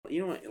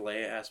You know what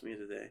Leia asked me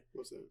today?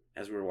 What's that?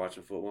 As we were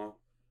watching football,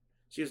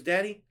 she goes,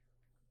 "Daddy,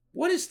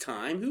 what is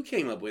time? Who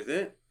came up with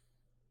it?"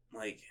 I'm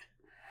like,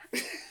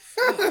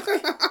 fuck.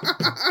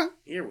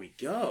 Here we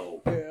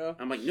go. Yeah.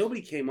 I'm like,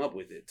 nobody came up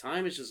with it.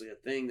 Time is just like a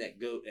thing that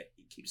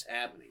keeps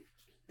happening.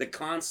 The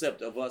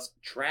concept of us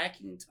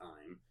tracking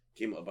time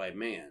came up by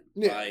man,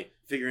 by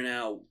figuring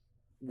out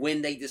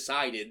when they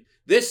decided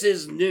this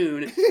is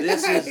noon,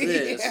 this is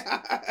this.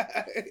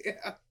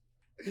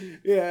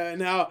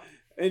 Yeah,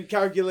 and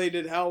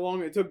calculated how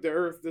long it took the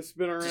Earth to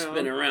spin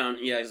around.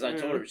 Yeah, because I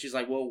told her, she's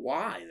like, well,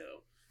 why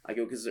though? I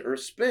go, because the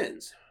Earth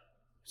spins.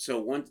 So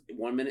one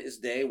minute is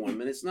day, 1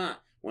 minute's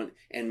not.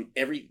 And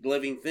every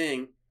living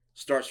thing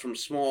starts from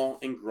small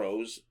and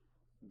grows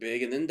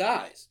big and then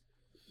dies.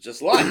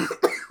 Just life.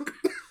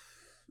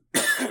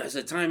 I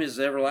said, time is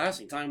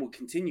everlasting. Time will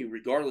continue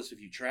regardless if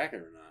you track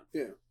it or not.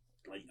 Yeah.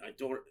 Like I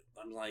told her,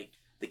 I'm like,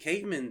 the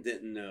cavemen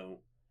didn't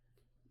know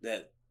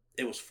that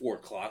it was 4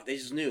 o'clock. They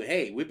just knew,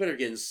 hey, we better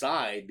get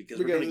inside because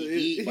we're going to get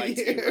eaten by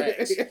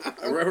T-Rex.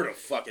 Or whoever the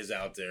fuck is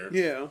out there.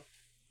 Yeah.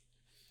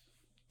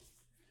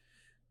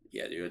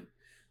 Yeah, dude.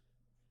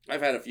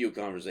 I've had a few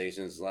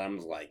conversations. I'm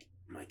like,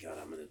 my God,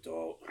 I'm an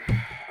adult.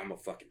 I'm a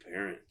fucking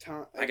parent.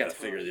 I got to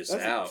figure this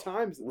out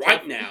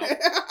right now.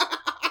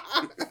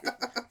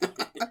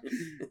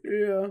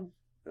 Yeah.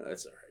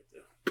 That's all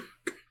right, though.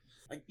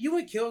 Like, you know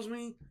what kills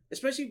me?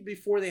 Especially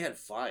before they had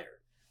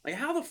fire. Like,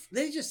 how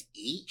they just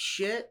eat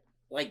shit,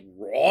 like,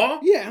 raw?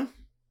 Yeah.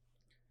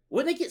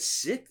 Wouldn't they get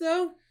sick,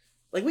 though?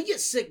 Like, we get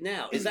sick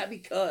now. Is that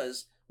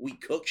because we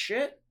cook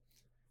shit?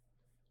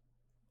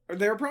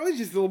 They're probably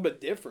just a little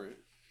bit different.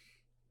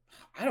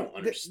 I don't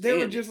understand. They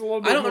were just a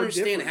little bit I don't more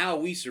understand different. how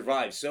we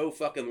survived so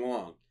fucking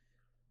long.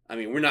 I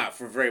mean, we're not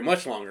for very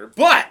much longer,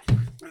 but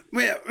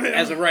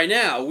as of right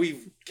now,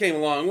 we've came a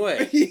long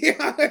way.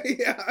 Yeah.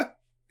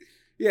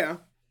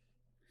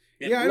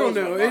 I don't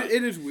know.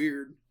 It is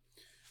weird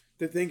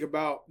to think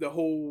about the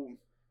whole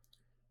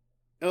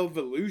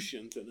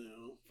evolution to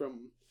now,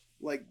 from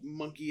like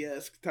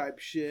monkey-esque type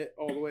shit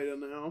all the way to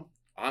now.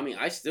 I mean,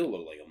 I still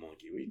look like a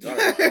monkey. What are you talking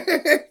about?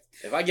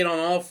 If I get on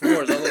all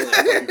fours, I look like a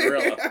fucking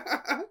gorilla.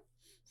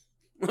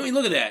 I mean,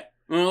 look at that.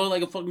 I look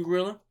like a fucking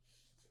gorilla.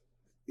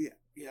 Yeah,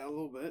 a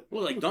little bit. I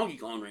look like Donkey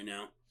Kong right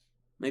now.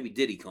 Maybe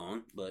Diddy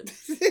Kong, but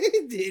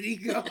Diddy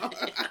Kong.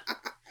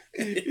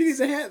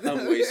 He's a hat.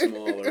 I'm way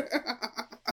smaller.